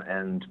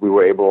 And we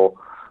were able,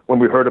 when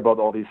we heard about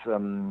all these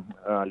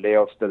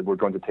layoffs that were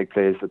going to take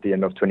place at the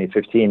end of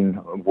 2015,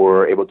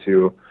 were able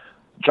to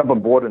jump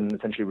on board and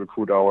essentially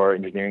recruit our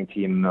engineering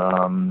team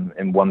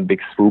in one big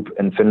swoop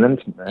in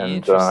Finland,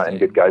 and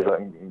get guys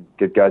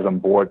on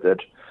board that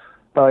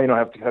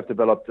have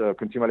developed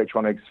consumer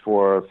electronics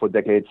for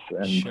decades,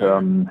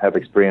 and have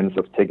experience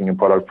of taking a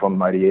product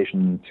from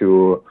ideation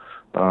to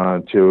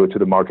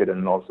the market,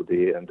 and also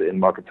the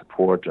in-market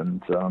support,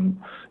 and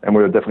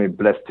we were definitely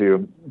blessed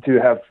to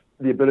have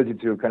the ability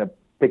to kind of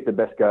pick the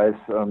best guys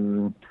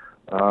from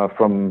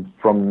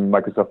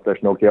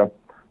Microsoft/Nokia,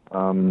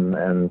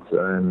 and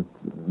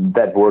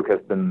that work has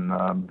been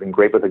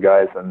great with the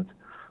guys, and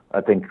I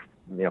think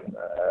a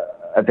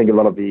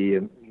lot of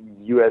the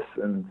U.S.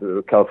 and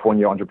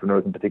California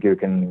entrepreneurs in particular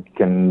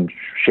can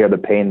share the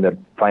pain that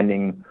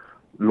finding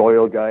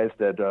loyal guys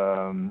that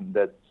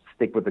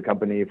stick with the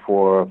company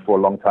for a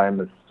long time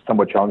is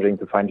somewhat challenging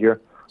to find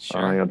here.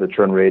 Sure. The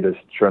churn rate is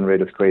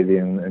crazy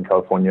in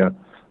California,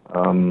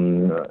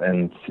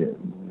 and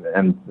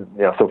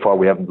so far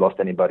we haven't lost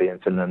anybody in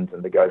Finland,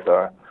 and the guys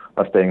are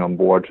staying on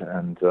board,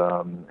 and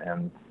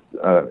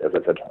as I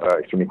said, are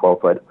extremely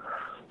qualified.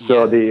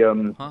 So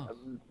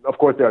of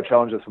course, there are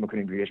challenges from a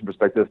communication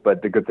perspective,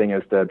 but the good thing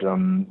is that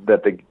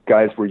the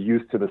guys were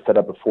used to the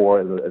setup before.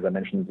 As I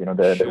mentioned,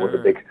 there was a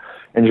big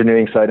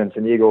engineering site in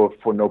San Diego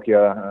for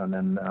Nokia, and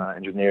then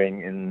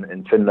engineering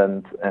in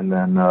Finland, and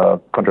then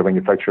contract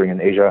manufacturing in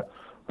Asia.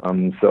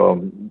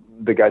 So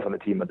the guys on the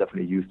team are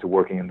definitely used to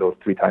working in those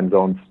 3 time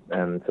zones,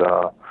 and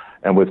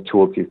with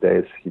tools these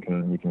days, you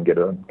can get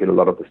a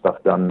lot of the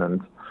stuff done.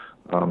 And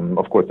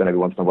of course, then every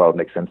once in a while, it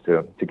makes sense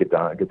to get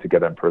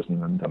together in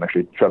person. And I'm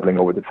actually traveling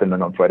over to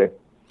Finland on Friday.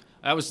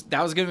 That was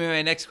going to be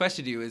my next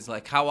question to you, is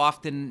like, how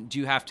often do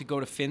you have to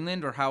go to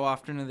Finland, or how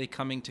often are they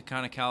coming to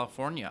kind of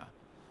California?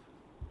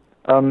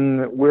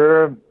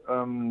 Well,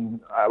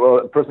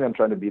 personally, I'm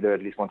trying to be there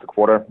at least once a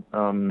quarter.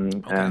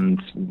 And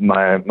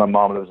my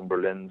mom lives in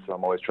Berlin, so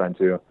I'm always trying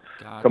to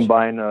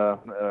combine a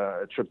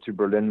trip to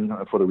Berlin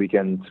for the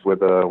weekend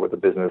with a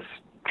business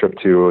trip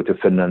to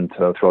Finland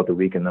throughout the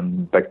week, and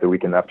then back the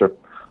weekend after.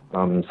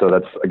 So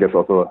that's, I guess,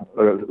 also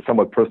a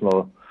somewhat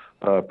personal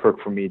perk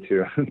for me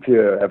to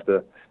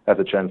have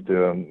the chance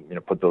to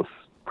put those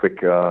quick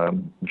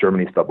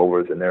Germany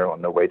stopovers in there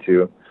on the way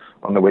to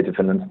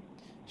Finland.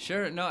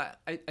 Sure. No,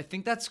 I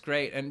think that's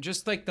great. And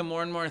just like the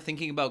more and more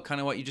thinking about kind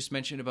of what you just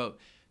mentioned about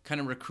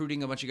kind of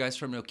recruiting a bunch of guys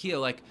from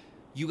Nokia, like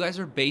you guys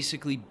are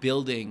basically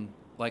building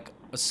like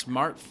a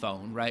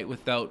smartphone, right?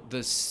 Without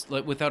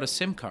a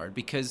SIM card,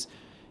 because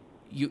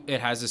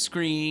it has a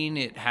screen,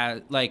 it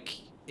has like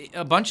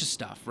a bunch of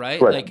stuff, right?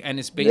 Like, and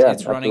it's basically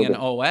it's running an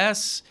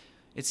OS.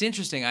 It's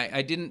interesting.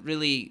 I didn't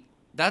really.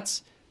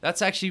 That's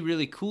actually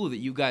really cool that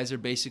you guys are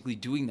basically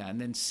doing that and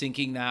then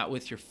syncing that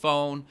with your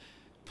phone,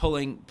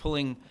 pulling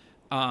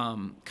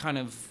kind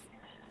of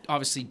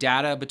obviously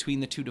data between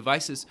the 2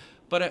 devices.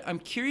 But I'm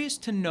curious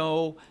to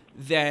know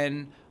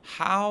then,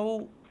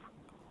 how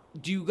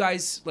do you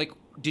guys, like,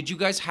 did you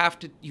guys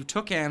you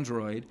took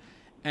Android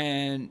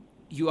and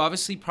you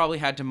obviously probably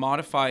had to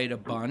modify it a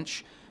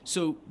bunch.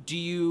 So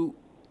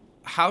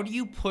how do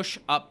you push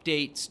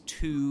updates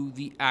to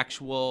the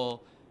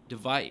actual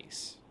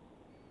device?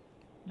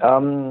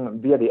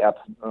 Via the app.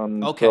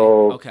 Okay.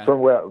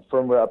 Firmware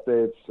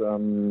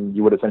updates,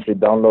 you would essentially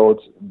download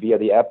via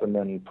the app and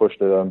then push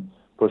the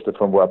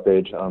firmware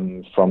update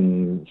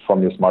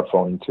from your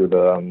smartphone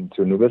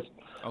to Nubis.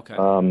 Okay.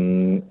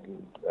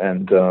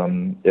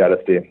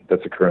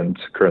 That's the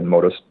current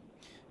modus.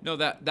 No,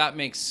 that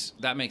makes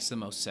the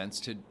most sense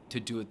to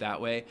do it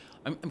that way.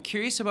 I'm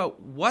curious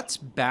about what's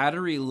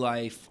battery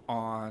life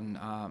on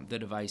the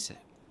device.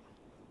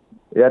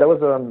 Yeah,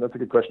 that's a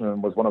good question,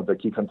 and was one of the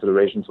key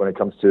considerations when it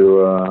comes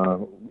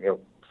to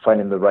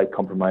finding the right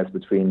compromise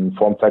between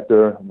form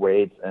factor,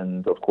 weight,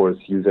 and of course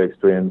user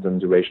experience and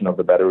duration of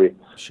the battery.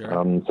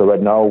 Sure. So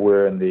right now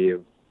we're in the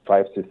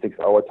 5 to 6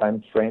 hour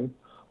time frame.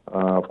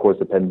 Of course,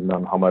 depending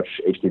on how much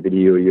HD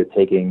video you're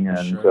taking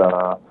and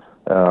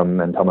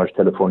how much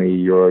telephony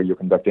you're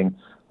conducting.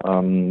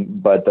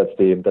 But that's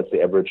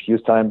the average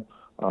use time.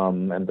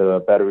 And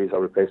the batteries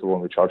are replaceable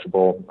and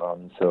rechargeable,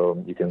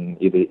 so you can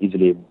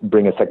easily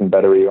bring a second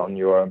battery on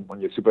your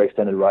super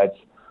extended rides,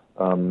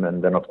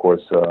 and then of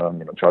course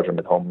charge them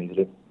at home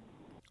easily.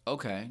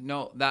 Okay,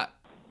 no, that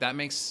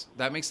makes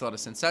a lot of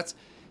sense.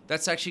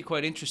 That's actually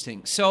quite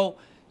interesting. So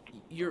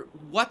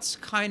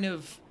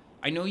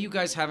I know you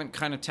guys haven't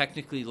kind of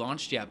technically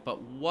launched yet,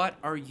 but what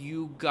are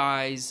you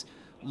guys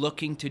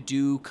looking to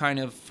do kind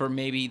of for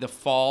maybe the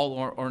fall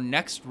or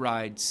next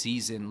ride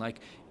season?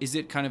 Like, is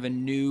it kind of a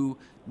new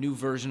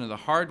version of the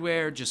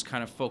hardware, just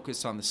kind of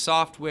focus on the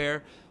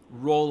software,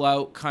 roll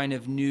out kind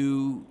of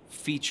new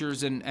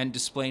features and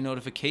display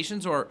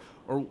notifications, or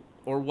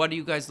or what are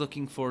you guys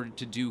looking forward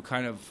to do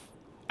kind of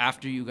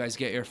after you guys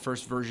get your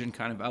first version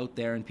kind of out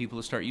there and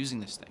people start using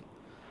this thing?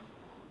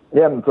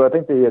 Yeah, so I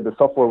think the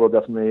software will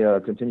definitely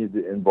continue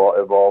to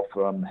evolve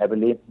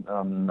heavily. As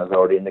I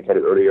already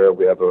indicated earlier,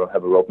 we have a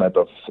roadmap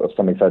of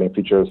some exciting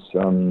features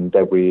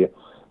that we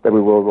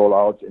will roll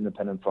out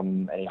independent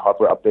from any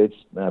hardware updates.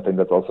 And I think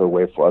that's also a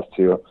way for us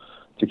to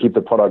keep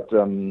the product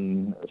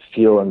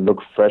feel and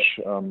look fresh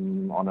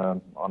on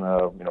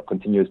a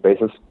continuous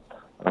basis.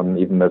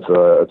 Even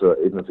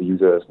if a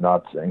user is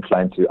not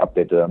inclined to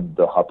update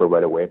the hardware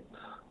right away.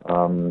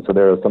 So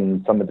there are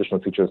some additional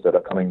features that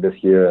are coming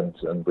this year,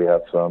 and we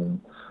have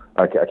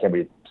I can't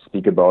really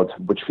speak about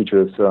which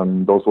features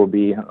those will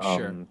be.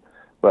 Sure.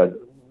 But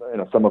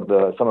some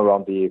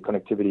around the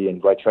connectivity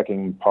and ride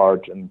tracking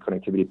part and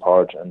connectivity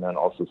part, and then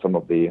also some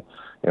of the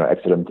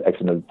accident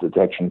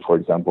detection, for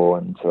example,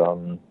 and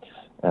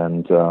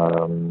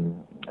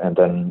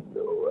then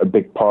a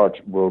big part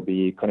will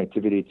be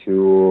connectivity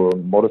to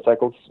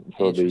motorcycles.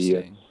 So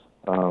the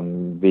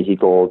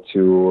vehicle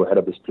to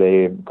head-up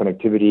display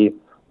connectivity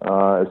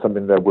is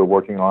something that we're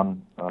working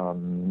on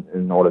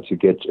in order to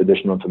get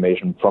additional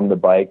information from the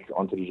bike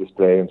onto the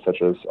display,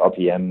 such as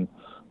RPM,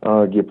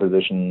 gear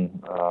position,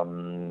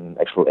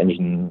 actual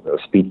engine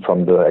speed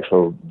from the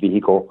actual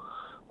vehicle.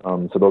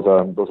 So those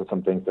are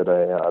some things that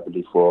I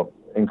believe will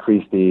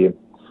increase the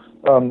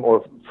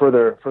or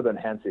further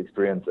enhance the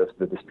experience as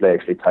the display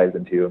actually ties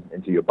into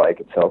your bike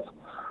itself.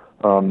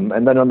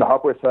 And then on the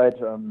hardware side,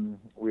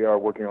 we are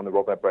working on the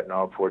roadmap right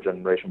now for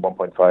generation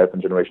 1.5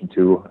 and generation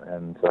 2,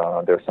 and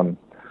there's some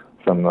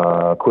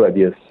cool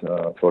ideas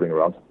floating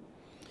around.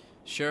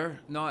 Sure.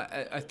 No,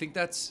 I think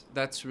that's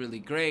really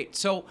great.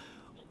 So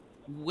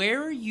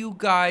where are you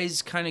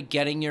guys kind of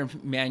getting your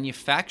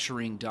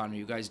manufacturing done? Are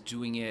you guys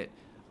doing it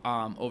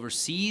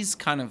overseas?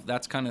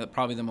 That's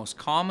probably the most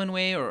common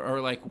way, or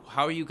like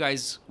where are you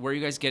guys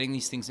getting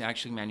these things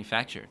actually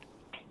manufactured?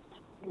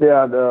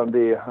 Yeah,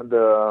 the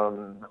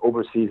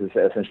overseas is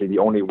essentially the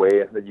only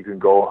way that you can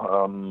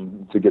go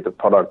to get the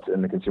product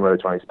in the consumer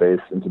electronics space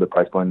into the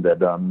price point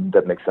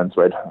that makes sense,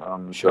 right?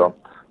 Sure.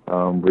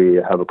 So we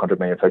have a contract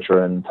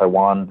manufacturer in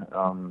Taiwan,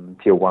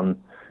 tier one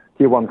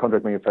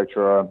contract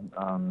manufacturer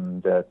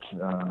that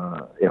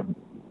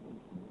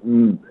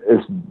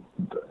is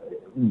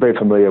very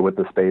familiar with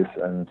the space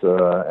and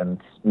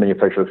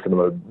manufactures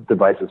similar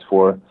devices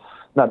for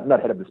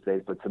not head-up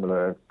displays, but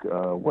similar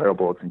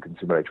wearables and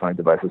consumer electronic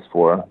devices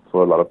for a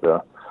lot of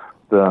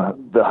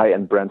the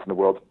high-end brands in the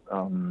world.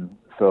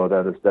 So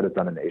that is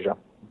done in Asia.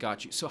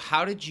 Got you. So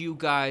how did you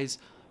guys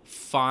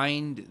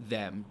find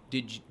them?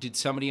 Did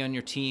somebody on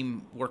your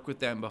team work with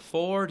them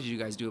before? Did you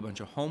guys do a bunch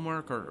of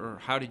homework, or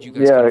how did you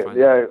guys find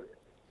them?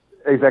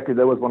 Exactly.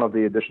 That was one of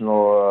the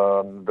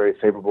additional very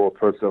favorable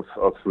perks of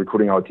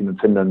recruiting our team in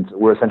Finland.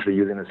 We're essentially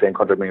using the same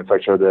contract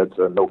manufacturer that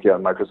Nokia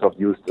and Microsoft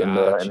used in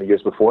the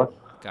years before.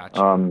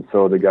 Gotcha.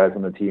 So the guys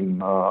on the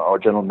team, our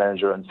general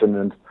manager in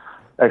Finland,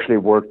 actually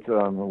worked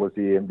with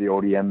the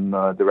ODM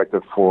director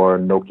for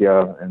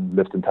Nokia and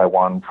lived in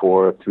Taiwan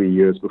for 3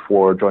 years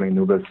before joining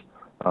Nuvis.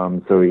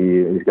 So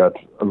he's got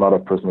a lot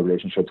of personal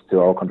relationships to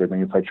our contract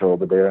manufacturer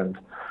over there, and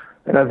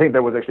I think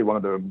that was actually one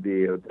of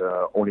the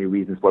only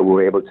reasons why we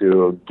were able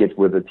to get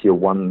with a tier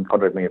one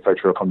contract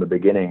manufacturer from the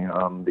beginning,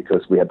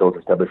 because we had those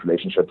established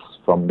relationships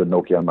from the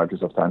Nokia and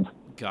Microsoft times.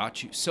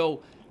 Got you.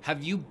 So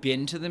have you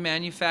been to the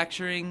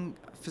manufacturing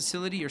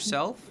facility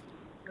yourself?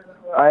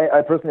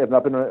 I personally have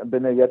not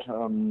been there yet.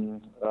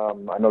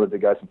 I know that the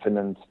guys in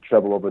Finland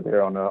travel over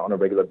there on a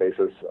regular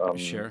basis.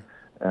 Sure.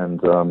 And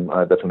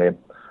I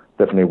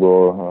definitely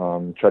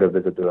will try to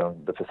visit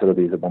the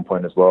facilities at one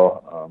point as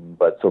well.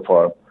 But so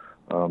far,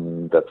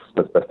 that's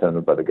best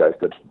handled by the guys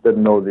that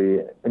know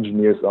the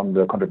engineers on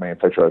the contract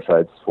manufacturer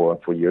sides for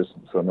years.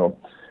 So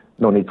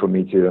no need for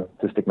me to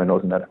stick my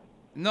nose in that.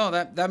 No,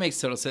 that makes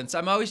total sense.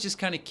 I'm always just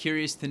kind of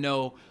curious to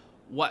know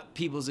what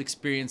people's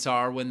experience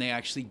are when they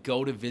actually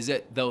go to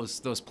visit those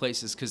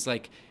places, because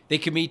like they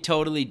can be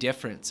totally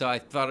different. So I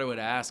thought I would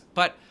ask.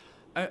 But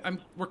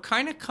we're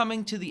kind of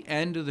coming to the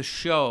end of the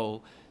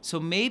show, so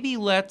maybe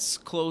let's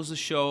close the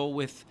show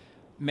with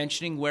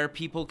mentioning where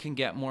people can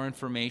get more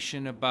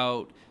information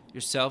about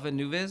yourself and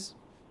Nuvis.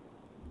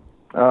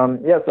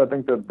 Yes, I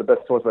think the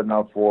best source right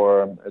now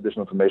for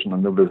additional information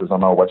on Nuvis is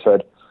on our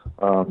website,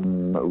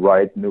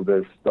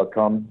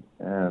 ridenuvis.com,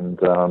 and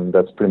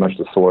that's pretty much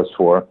the source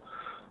for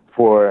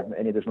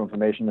any additional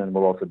information, and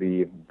will also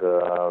be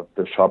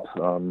the shop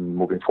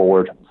moving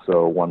forward.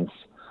 So once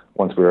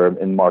we're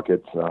in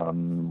market,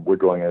 we're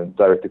doing a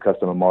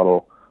direct-to-customer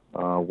model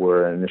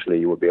where initially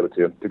you will be able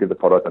to get the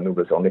product on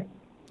Nuvis only.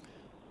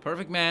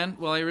 Perfect, man.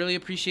 Well, I really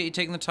appreciate you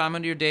taking the time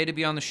out of your day to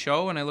be on the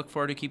show, and I look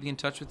forward to keeping in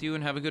touch with you,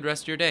 and have a good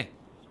rest of your day.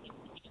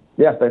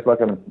 Yeah, thanks a lot,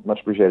 Kevin. Much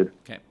appreciated.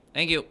 Okay.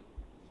 Thank you.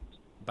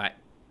 Bye.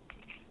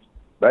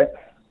 Bye.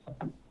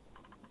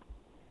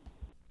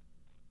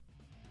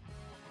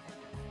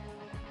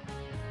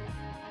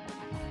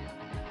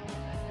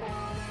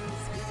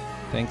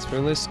 Thanks for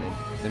listening.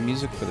 The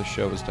music for the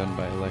show is done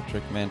by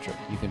Electric Mantra.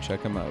 You can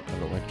check them out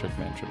at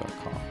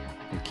electricmantra.com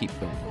and keep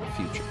building the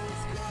future.